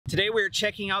Today we're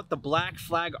checking out the Black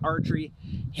Flag Archery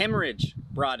Hemorrhage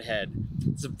Broadhead.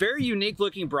 It's a very unique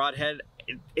looking broadhead.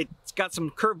 It's got some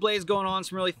curved blades going on,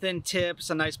 some really thin tips,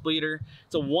 a nice bleeder.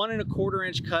 It's a 1 1/4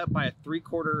 inch cut by a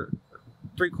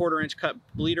 3/4 inch cut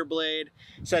bleeder blade.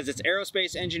 It says it's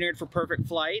aerospace engineered for perfect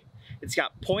flight. It's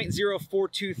got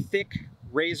 .042 thick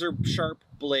razor sharp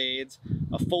blades,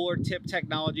 a fuller tip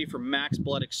technology for max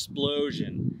blood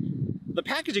explosion. The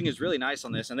packaging is really nice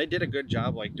on this, and they did a good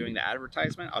job like doing the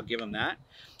advertisement. I'll give them that.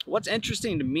 What's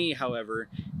interesting to me, however,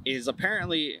 is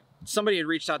apparently somebody had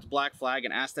reached out to Black Flag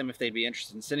and asked them if they'd be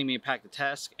interested in sending me a pack to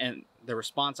test, and the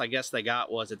response I guess they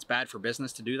got was it's bad for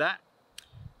business to do that.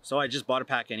 So I just bought a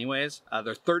pack anyways.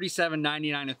 They're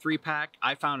 $37.99 a 3-pack.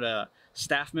 I found a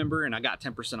staff member and I got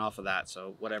 10% off of that,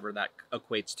 so whatever that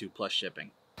equates to plus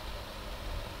shipping.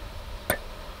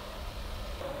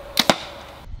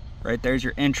 Right there's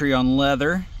your entry on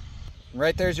leather.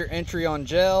 Right there's your entry on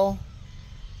gel.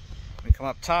 We come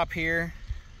up top here.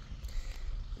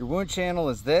 Your wound channel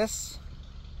is this,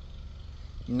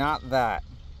 not that.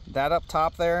 That up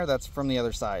top there, that's from the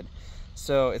other side.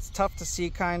 So it's tough to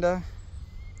see kinda.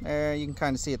 There, you can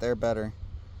kind of see it there better.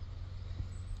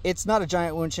 It's not a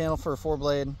giant wound channel for a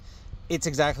 4-blade. It's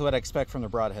exactly what I expect from the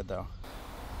broadhead though.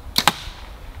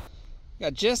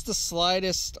 Got just the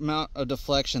slightest amount of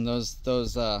deflection. Those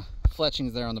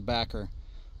fletchings there on the back are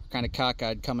kind of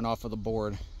cockeyed coming off of the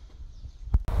board.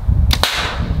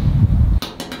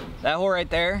 That hole right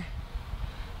there,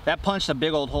 that punched a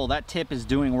big old hole. That tip is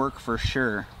doing work for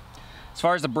sure. As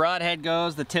far as the broadhead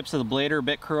goes, the tips of the blade are a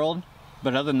bit curled,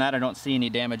 but other than that, I don't see any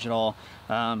damage at all.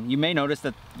 You may notice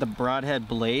that the broadhead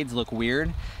blades look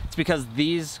weird. It's because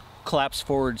these collapse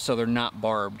forward so they're not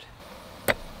barbed.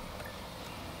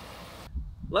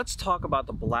 Let's talk about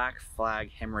the Black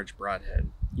Flag Hemorrhage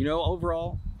Broadhead. You know,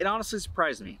 overall, it honestly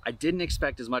surprised me. I didn't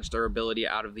expect as much durability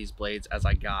out of these blades as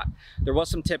I got. There was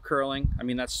some tip curling. I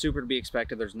mean, that's super to be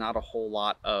expected. There's not a whole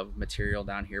lot of material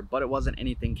down here, but it wasn't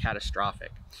anything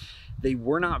catastrophic. They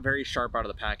were not very sharp out of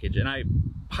the package, and I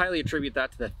highly attribute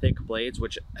that to the thick blades,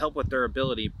 which help with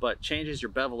durability, but changes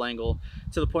your bevel angle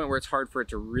to the point where it's hard for it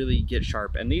to really get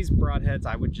sharp. And these broadheads,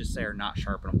 I would just say, are not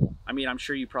sharpenable. I mean, I'm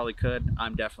sure you probably could.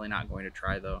 I'm definitely not going to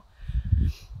try though.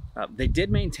 They did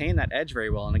maintain that edge very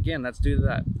well, and again, that's due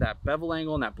to that bevel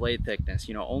angle and that blade thickness.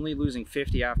 You know, only losing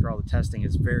 50 after all the testing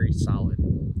is very solid.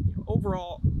 You know,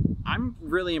 overall, I'm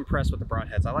really impressed with the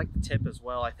broadheads. I like the tip as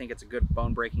well. I think it's a good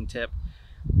bone-breaking tip.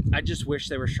 I just wish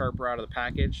they were sharper out of the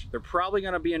package. They're probably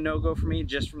going to be a no-go for me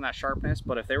just from that sharpness,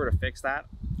 but if they were to fix that,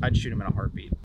 I'd shoot them in a heartbeat.